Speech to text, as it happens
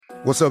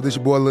What's up, this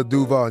your boy Lil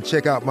Duval, and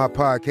check out my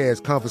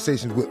podcast,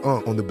 Conversations with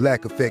Unc, on the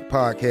Black Effect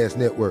Podcast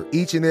Network.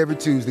 Each and every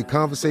Tuesday,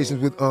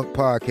 Conversations with Unc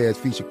podcast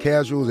feature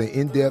casuals and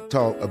in-depth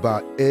talk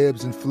about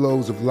ebbs and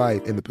flows of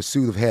life and the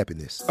pursuit of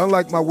happiness.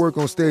 Unlike my work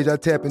on stage, I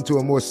tap into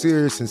a more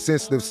serious and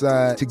sensitive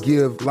side to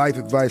give life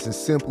advice and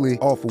simply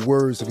offer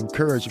words of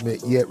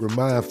encouragement, yet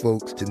remind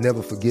folks to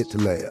never forget to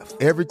laugh.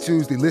 Every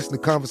Tuesday, listen to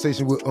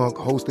Conversations with Unc,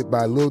 hosted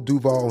by Lil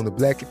Duval on the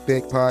Black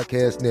Effect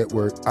Podcast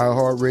Network,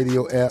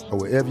 iHeartRadio app, or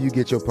wherever you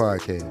get your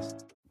podcasts.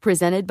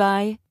 Presented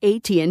by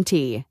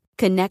AT&T.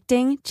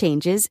 Connecting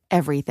changes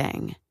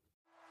everything.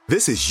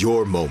 This is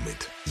your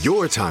moment,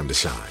 your time to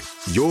shine,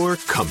 your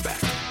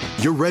comeback.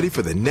 You're ready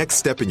for the next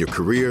step in your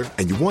career,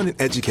 and you want an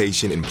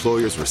education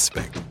employers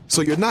respect.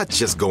 So you're not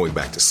just going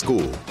back to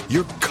school,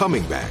 you're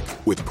coming back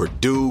with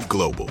Purdue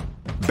Global.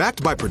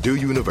 Backed by Purdue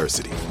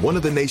University, one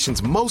of the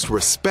nation's most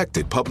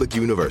respected public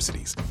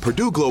universities,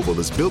 Purdue Global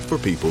is built for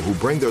people who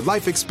bring their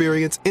life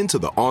experience into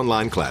the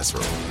online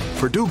classroom.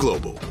 Purdue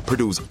Global,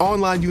 Purdue's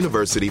online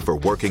university for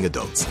working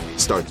adults.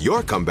 Start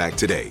your comeback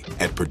today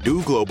at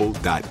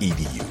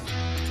purdueglobal.edu.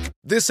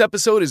 This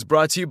episode is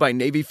brought to you by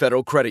Navy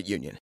Federal Credit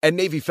Union. At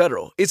Navy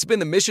Federal, it's been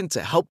the mission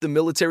to help the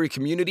military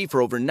community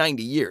for over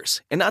 90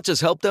 years. And not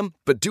just help them,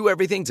 but do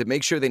everything to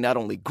make sure they not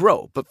only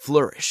grow, but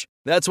flourish.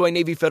 That's why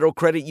Navy Federal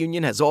Credit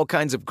Union has all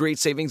kinds of great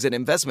savings and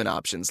investment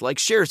options like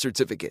share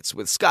certificates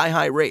with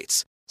sky-high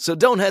rates. So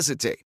don't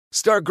hesitate.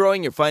 Start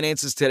growing your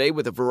finances today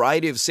with a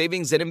variety of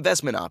savings and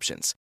investment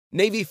options.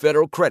 Navy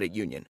Federal Credit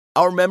Union.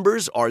 Our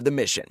members are the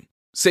mission.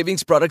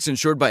 Savings products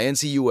insured by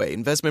NCUA.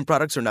 Investment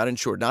products are not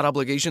insured, not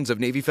obligations of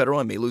Navy Federal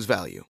and may lose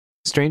value.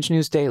 Strange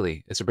News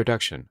Daily is a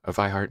production of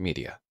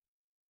iHeartMedia.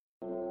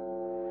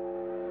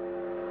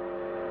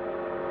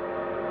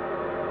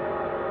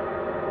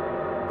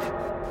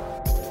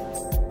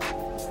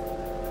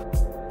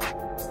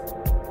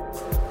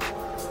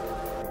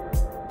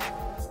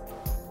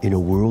 In a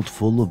world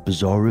full of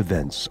bizarre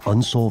events,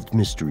 unsolved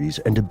mysteries,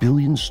 and a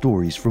billion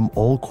stories from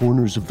all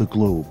corners of the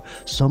globe,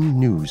 some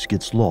news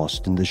gets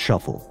lost in the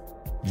shuffle.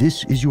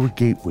 This is your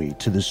gateway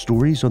to the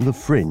stories on the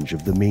fringe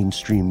of the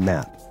mainstream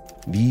map.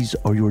 These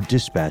are your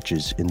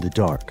dispatches in the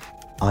dark.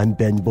 I'm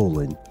Ben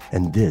Bolin,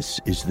 and this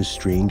is the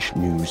Strange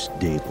News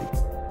Daily.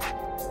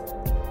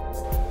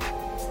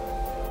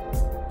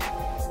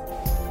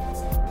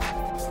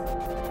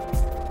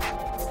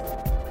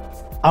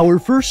 Our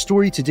first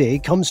story today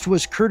comes to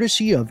us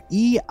courtesy of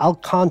E.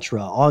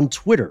 Alcantara on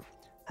Twitter.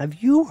 Have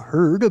you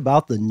heard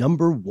about the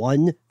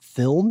 #1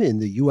 film in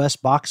the U.S.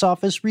 box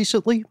office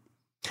recently?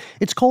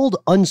 It's called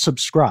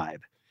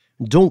Unsubscribe.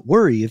 Don't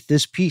worry if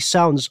this piece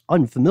sounds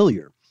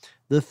unfamiliar.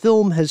 The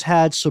film has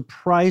had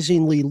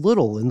surprisingly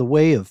little in the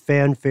way of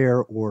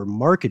fanfare or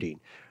marketing,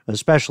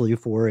 especially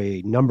for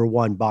a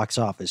 #1 box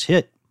office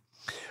hit.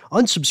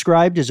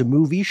 Unsubscribed is a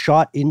movie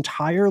shot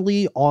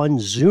entirely on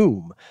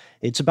Zoom.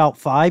 It's about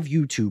 5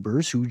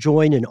 YouTubers who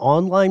join an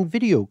online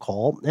video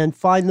call and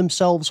find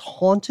themselves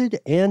haunted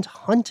and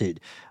hunted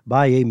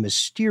by a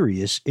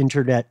mysterious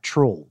internet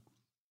troll.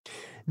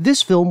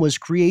 This film was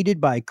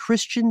created by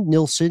Christian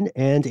Nilsson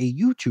and a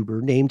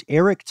YouTuber named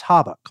Eric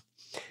Tabak.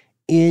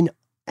 In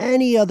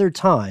any other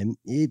time,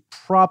 it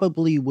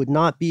probably would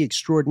not be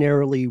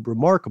extraordinarily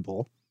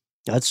remarkable.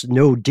 That's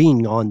no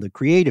ding on the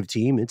creative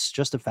team. It's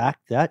just a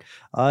fact that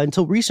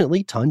until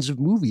recently, tons of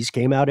movies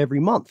came out every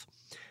month.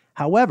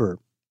 However,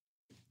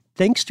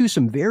 thanks to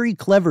some very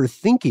clever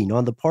thinking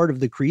on the part of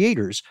the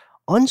creators,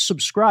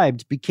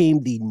 Unsubscribed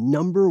became the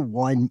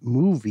 #1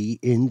 movie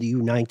in the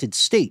United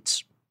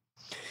States.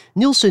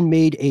 Nilsson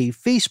made a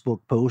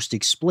Facebook post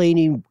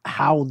explaining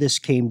how this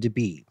came to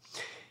be.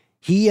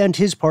 He and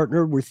his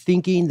partner were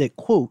thinking that,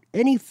 quote,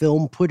 any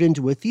film put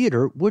into a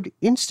theater would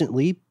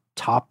instantly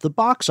top the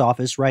box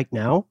office right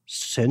now,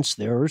 since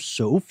there are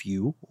so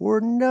few or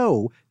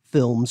no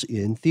films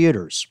in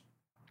theaters.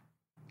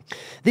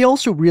 They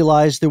also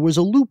realized there was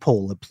a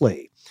loophole at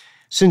play.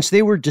 Since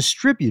they were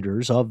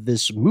distributors of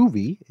this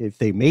movie, if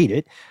they made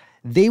it,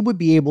 they would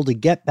be able to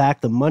get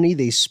back the money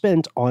they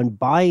spent on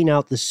buying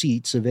out the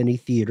seats of any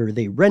theater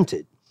they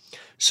rented.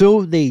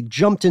 So they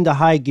jumped into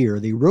high gear.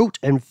 They wrote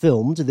and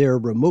filmed their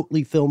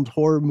remotely filmed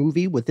horror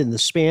movie within the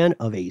span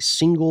of a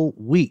single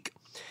week.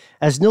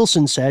 As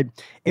Nilsson said,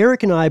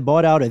 Eric and I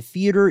bought out a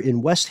theater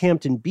in West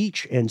Hampton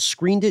Beach and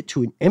screened it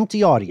to an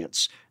empty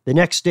audience. The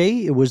next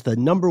day, it was the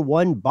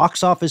 #1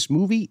 box office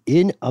movie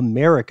in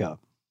America.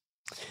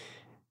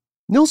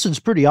 Nilsson's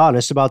pretty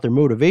honest about their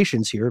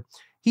motivations here.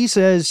 He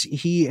says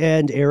he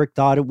and Eric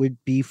thought it would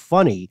be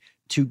funny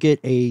to get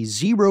a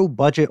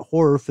zero-budget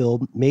horror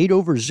film made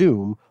over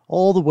Zoom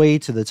all the way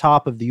to the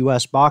top of the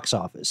U.S. box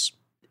office.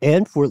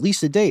 And for at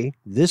least a day,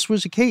 this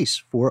was a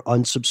case for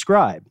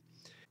Unsubscribe.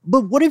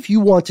 But what if you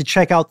want to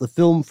check out the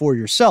film for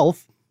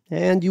yourself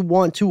and you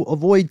want to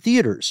avoid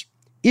theaters?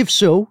 If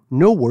so,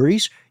 no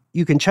worries.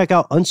 You can check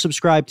out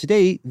Unsubscribe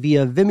today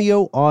via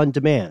Vimeo On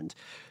Demand.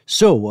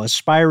 So,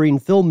 aspiring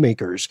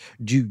filmmakers,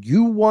 do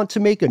you want to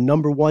make a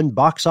 #1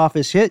 box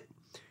office hit?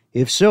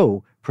 If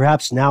so,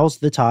 perhaps now's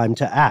the time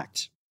to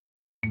act.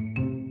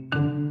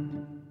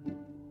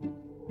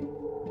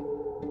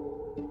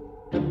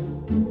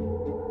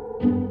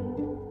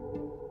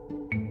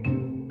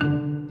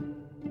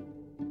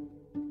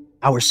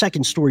 Our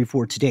second story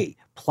for today,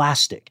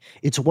 plastic.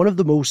 It's one of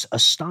the most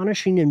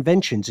astonishing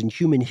inventions in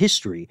human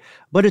history,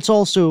 but it's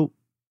also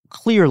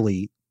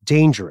clearly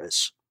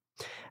dangerous.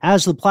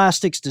 As the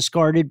plastics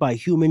discarded by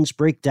humans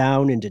break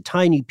down into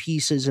tiny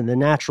pieces in the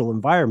natural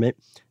environment,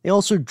 they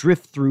also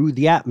drift through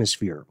the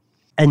atmosphere.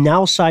 And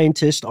now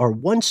scientists are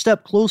one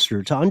step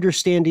closer to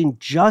understanding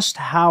just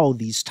how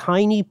these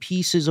tiny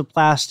pieces of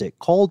plastic,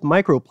 called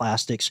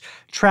microplastics,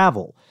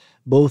 travel,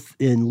 both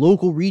in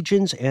local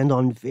regions and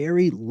on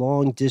very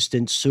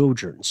long-distance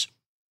sojourns.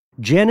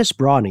 Janice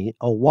Brawny,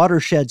 a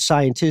watershed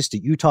scientist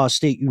at Utah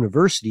State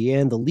University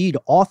and the lead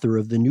author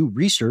of the new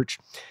research,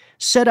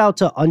 set out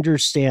to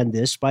understand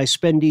this by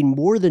spending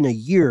more than a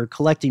year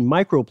collecting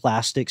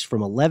microplastics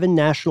from 11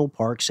 national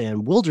parks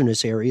and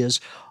wilderness areas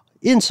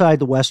inside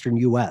the western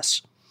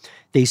U.S.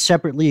 They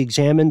separately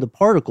examined the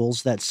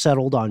particles that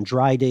settled on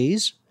dry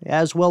days,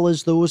 as well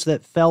as those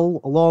that fell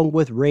along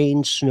with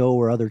rain, snow,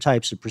 or other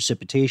types of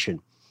precipitation.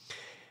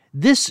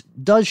 This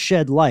does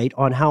shed light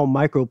on how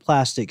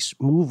microplastics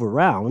move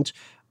around,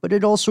 but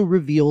it also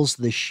reveals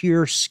the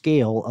sheer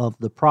scale of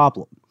the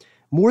problem.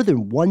 More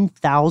than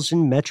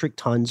 1,000 metric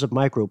tons of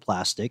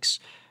microplastics.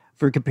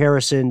 For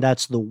comparison,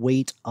 that's the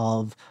weight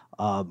of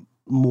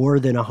more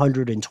than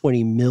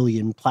 120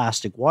 million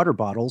plastic water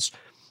bottles,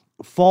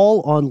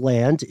 fall on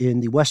land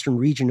in the western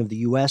region of the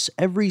U.S.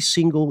 every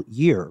single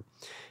year.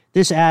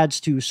 This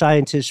adds to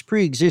scientists'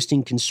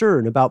 pre-existing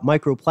concern about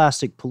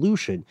microplastic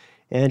pollution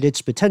and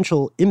its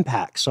potential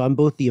impacts on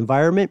both the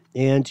environment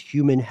and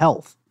human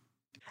health.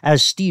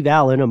 As Steve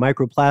Allen, a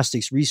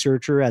microplastics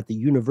researcher at the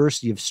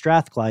University of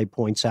Strathclyde,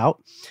 points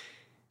out,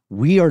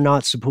 we are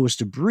not supposed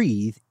to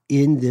breathe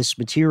in this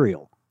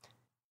material.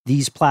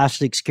 These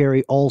plastics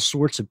carry all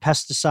sorts of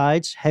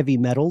pesticides, heavy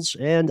metals,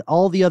 and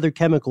all the other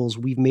chemicals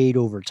we've made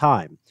over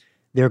time.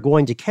 They're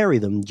going to carry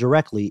them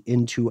directly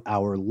into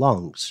our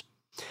lungs.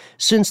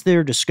 Since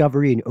their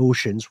discovery in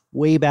oceans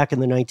way back in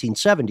the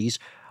 1970s,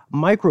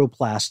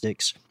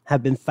 microplastics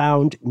have been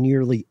found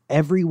nearly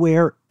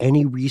everywhere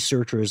any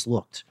researcher has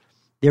looked.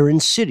 They're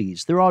in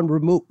cities, they're on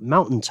remote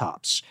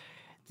mountaintops,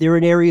 they're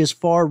in areas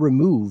far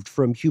removed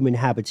from human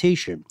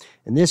habitation,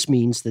 and this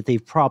means that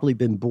they've probably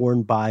been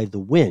borne by the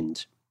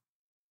wind.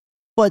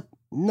 But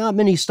not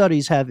many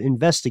studies have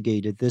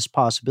investigated this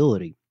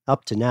possibility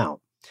up to now.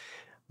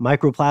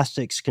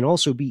 Microplastics can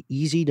also be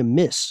easy to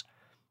miss.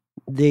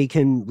 They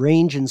can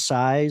range in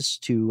size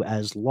to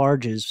as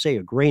large as, say,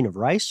 a grain of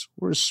rice,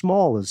 or as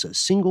small as a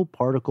single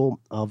particle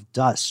of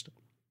dust.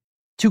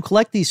 To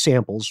collect these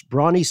samples,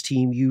 Brawny's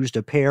team used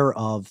a pair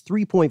of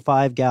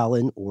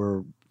 3.5-gallon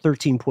or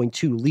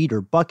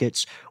 13.2-liter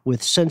buckets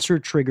with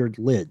sensor-triggered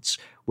lids.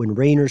 When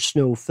rain or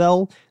snow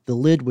fell, the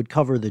lid would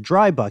cover the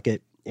dry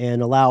bucket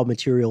and allow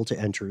material to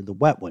enter the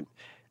wet one.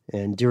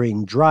 And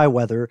during dry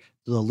weather,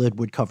 the lid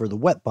would cover the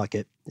wet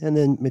bucket, and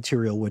then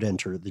material would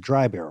enter the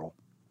dry barrel.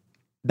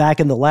 Back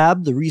in the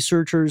lab, the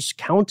researchers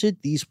counted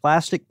these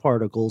plastic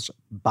particles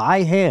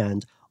by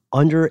hand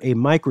under a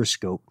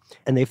microscope,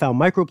 and they found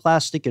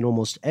microplastic in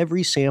almost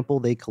every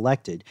sample they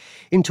collected.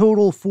 In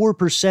total,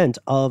 4%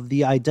 of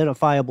the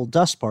identifiable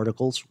dust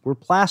particles were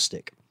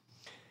plastic.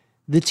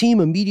 The team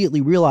immediately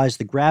realized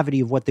the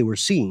gravity of what they were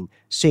seeing,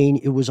 saying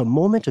it was a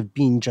moment of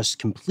being just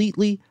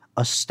completely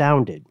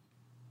astounded.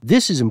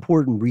 This is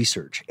important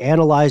research.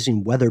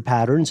 Analyzing weather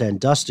patterns and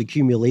dust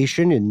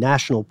accumulation in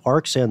national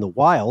parks and the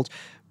wild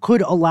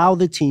could allow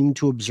the team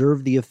to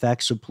observe the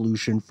effects of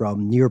pollution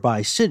from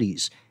nearby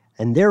cities,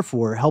 and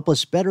therefore help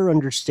us better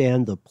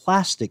understand the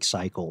plastic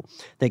cycle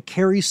that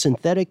carries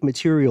synthetic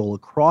material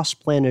across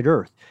planet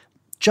Earth,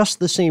 just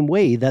the same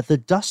way that the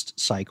dust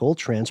cycle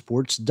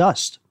transports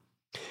dust.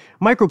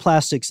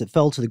 Microplastics that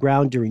fell to the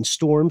ground during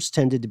storms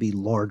tended to be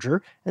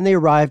larger, and they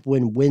arrived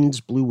when winds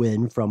blew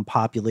in from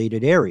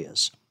populated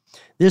areas.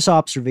 This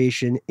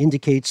observation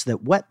indicates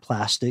that wet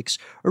plastics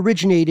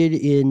originated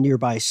in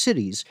nearby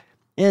cities,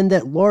 and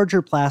that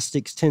larger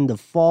plastics tend to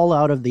fall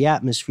out of the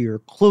atmosphere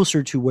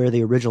closer to where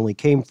they originally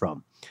came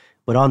from.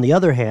 But on the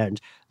other hand,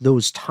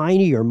 those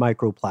tinier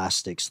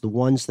microplastics, the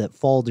ones that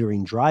fall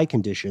during dry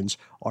conditions,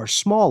 are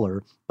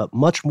smaller but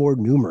much more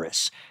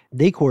numerous.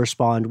 They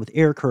correspond with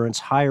air currents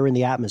higher in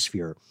the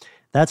atmosphere.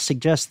 That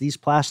suggests these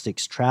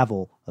plastics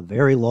travel a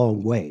very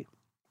long way.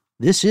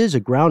 This is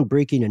a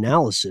groundbreaking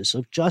analysis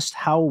of just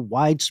how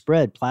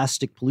widespread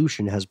plastic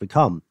pollution has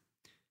become.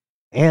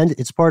 And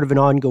it's part of an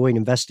ongoing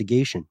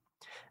investigation.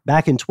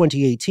 Back in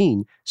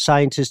 2018,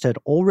 scientists had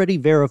already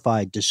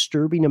verified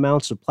disturbing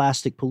amounts of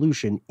plastic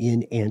pollution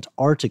in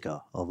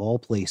Antarctica, of all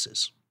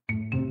places.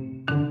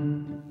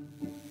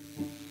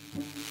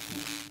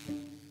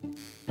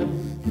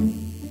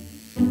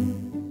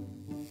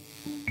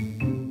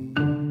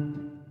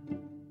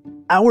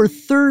 Our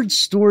third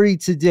story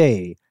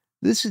today,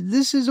 this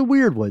is a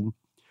weird one.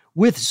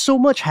 With so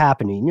much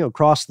happening,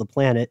 across the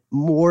planet,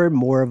 more and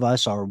more of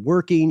us are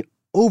working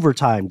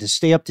overtime to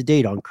stay up to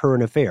date on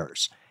current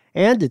affairs.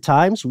 And at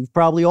times, we've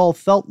probably all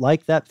felt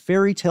like that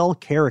fairy tale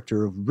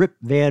character of Rip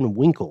Van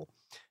Winkle.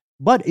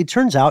 But it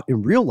turns out,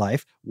 in real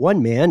life,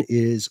 one man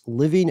is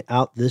living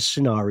out this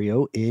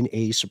scenario in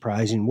a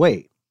surprising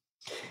way.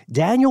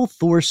 Daniel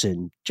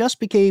Thorson just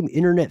became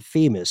internet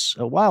famous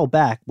a while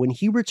back when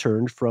he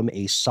returned from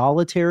a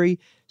solitary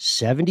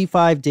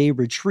 75-day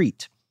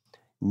retreat.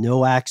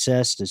 No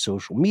access to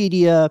social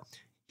media.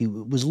 He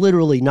was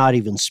literally not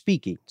even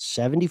speaking.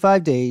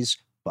 75 days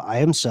by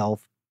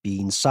himself,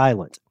 being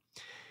silent.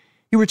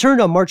 He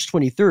returned on March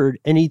 23rd,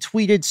 and he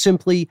tweeted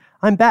simply,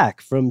 "I'm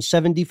back from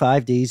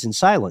 75 days in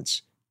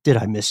silence. Did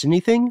I miss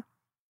anything?"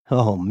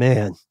 Oh,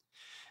 man.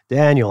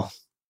 Daniel.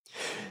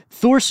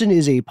 Thorson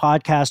is a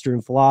podcaster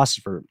and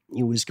philosopher.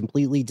 He was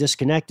completely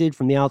disconnected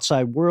from the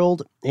outside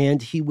world,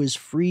 and he was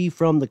free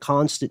from the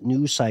constant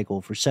news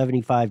cycle for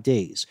 75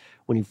 days.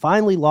 When he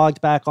finally logged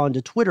back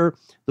onto Twitter,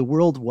 the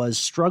world was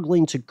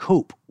struggling to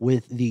cope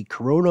with the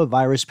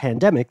coronavirus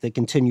pandemic that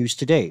continues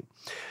today.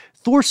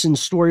 Thorson's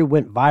story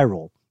went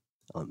viral.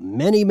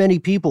 Many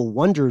people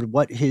wondered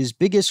what his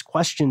biggest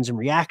questions and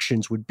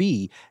reactions would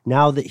be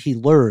now that he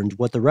learned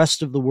what the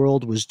rest of the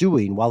world was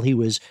doing while he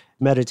was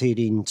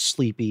meditating,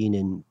 sleeping,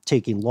 and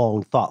taking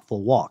long,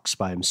 thoughtful walks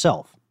by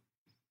himself.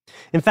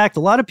 In fact,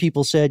 a lot of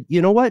people said,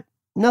 you know what?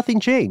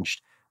 Nothing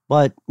changed.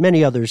 But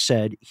many others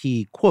said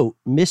he, quote,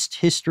 missed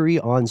history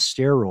on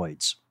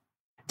steroids.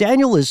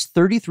 Daniel is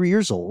 33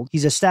 years old.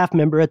 He's a staff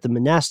member at the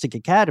Monastic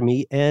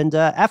Academy, and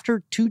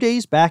after 2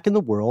 days back in the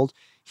world,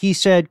 he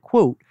said,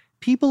 quote,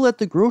 people at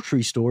the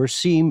grocery store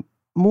seem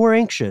more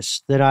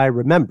anxious than I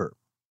remember.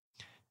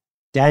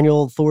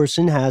 Daniel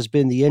Thorson has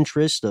been the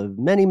interest of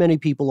many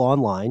people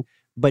online,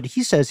 but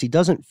he says he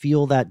doesn't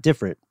feel that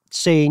different,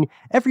 saying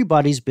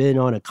everybody's been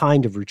on a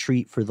kind of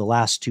retreat for the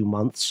last 2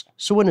 months,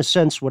 so in a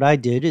sense what I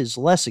did is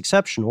less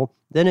exceptional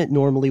than it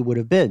normally would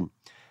have been.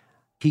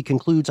 He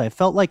concludes, I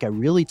felt like I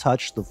really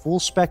touched the full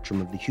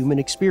spectrum of the human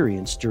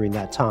experience during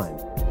that time.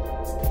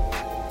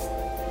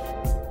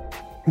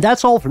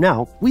 That's all for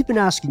now. We've been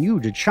asking you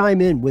to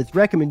chime in with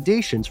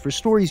recommendations for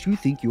stories you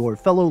think your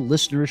fellow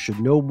listeners should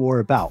know more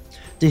about.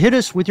 To hit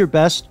us with your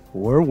best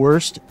or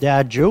worst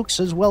dad jokes,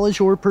 as well as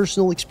your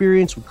personal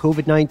experience with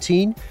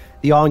COVID-19,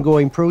 the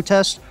ongoing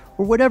protest,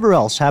 or whatever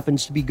else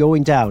happens to be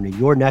going down in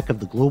your neck of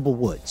the global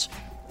woods.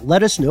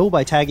 Let us know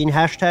by tagging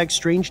hashtag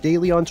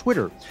StrangeDaily on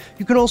Twitter.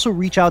 You can also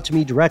reach out to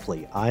me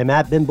directly. I'm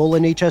at Ben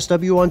Bowlin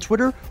HSW on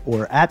Twitter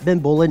or at Ben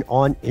Bowlin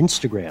on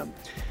Instagram.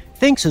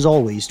 Thanks, as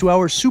always, to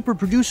our super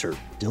producer,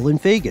 Dylan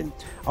Fagan,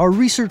 our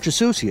research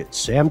associate,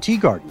 Sam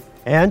Teagarden,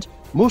 and,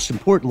 most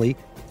importantly,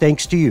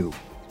 thanks to you.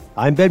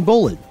 I'm Ben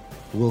Bowlin.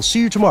 We'll see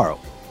you tomorrow.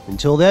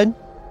 Until then,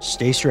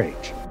 stay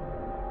strange.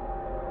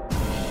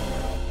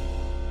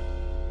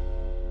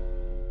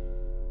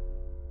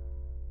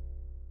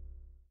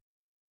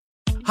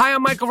 Hi,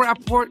 I'm Michael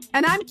Rappaport.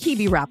 And I'm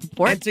Kibi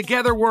Rappaport. And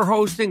together we're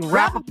hosting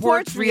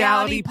Rappaport's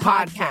Reality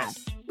Podcast.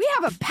 We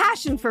have a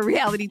passion for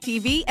reality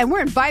TV, and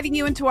we're inviting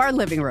you into our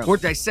living room. We're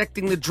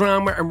dissecting the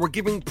drama, and we're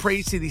giving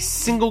praise to the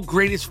single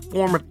greatest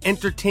form of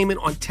entertainment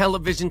on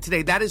television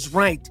today. That is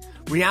right.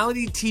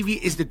 Reality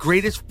TV is the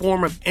greatest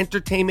form of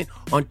entertainment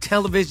on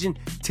television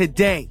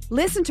today.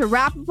 Listen to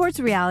Rappaport's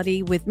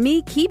Reality with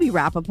me, Kibi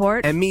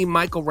Rappaport. And me,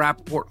 Michael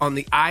Rappaport, on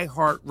the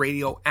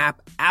iHeartRadio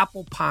app,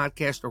 Apple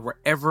Podcast, or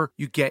wherever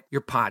you get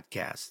your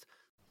podcast.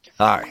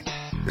 Hi,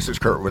 this is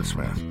Kurtwood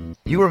Smith.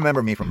 You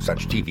remember me from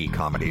such TV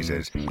comedies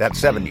as That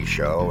 70s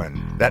Show and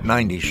That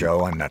 90s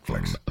Show on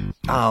Netflix.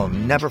 I'll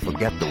never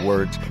forget the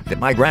words that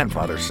my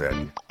grandfather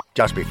said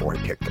just before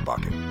he kicked the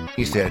bucket.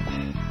 He said,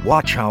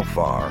 "Watch how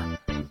far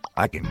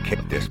I can kick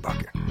this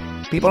bucket."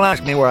 People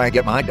ask me where I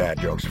get my dad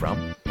jokes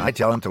from. I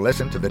tell them to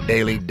listen to the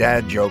Daily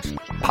Dad Jokes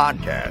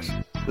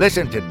podcast.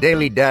 Listen to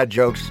Daily Dad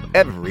Jokes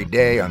every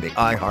day on the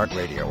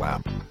iHeartRadio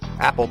app,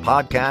 Apple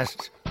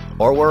Podcasts,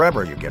 or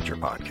wherever you get your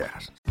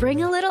podcasts.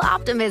 Bring a little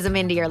optimism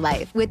into your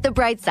life with The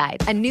Bright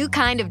Side, a new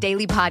kind of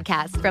daily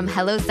podcast from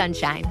Hello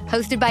Sunshine,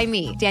 hosted by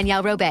me,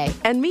 Danielle Robay.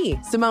 And me,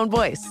 Simone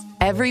Boyce.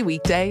 Every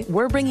weekday,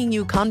 we're bringing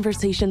you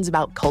conversations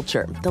about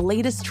culture, the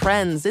latest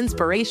trends,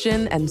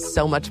 inspiration, and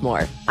so much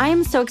more. I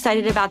am so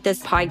excited about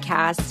this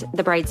podcast,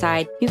 The Bright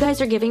Side. You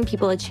guys are giving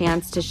people a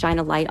chance to shine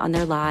a light on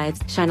their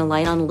lives, shine a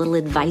light on a little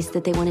advice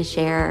that they want to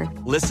share.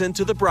 Listen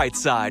to The Bright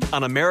Side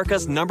on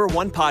America's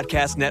 #1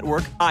 podcast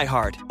network,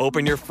 iHeart.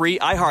 Open your free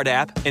iHeart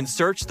app and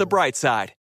search The Bright Side.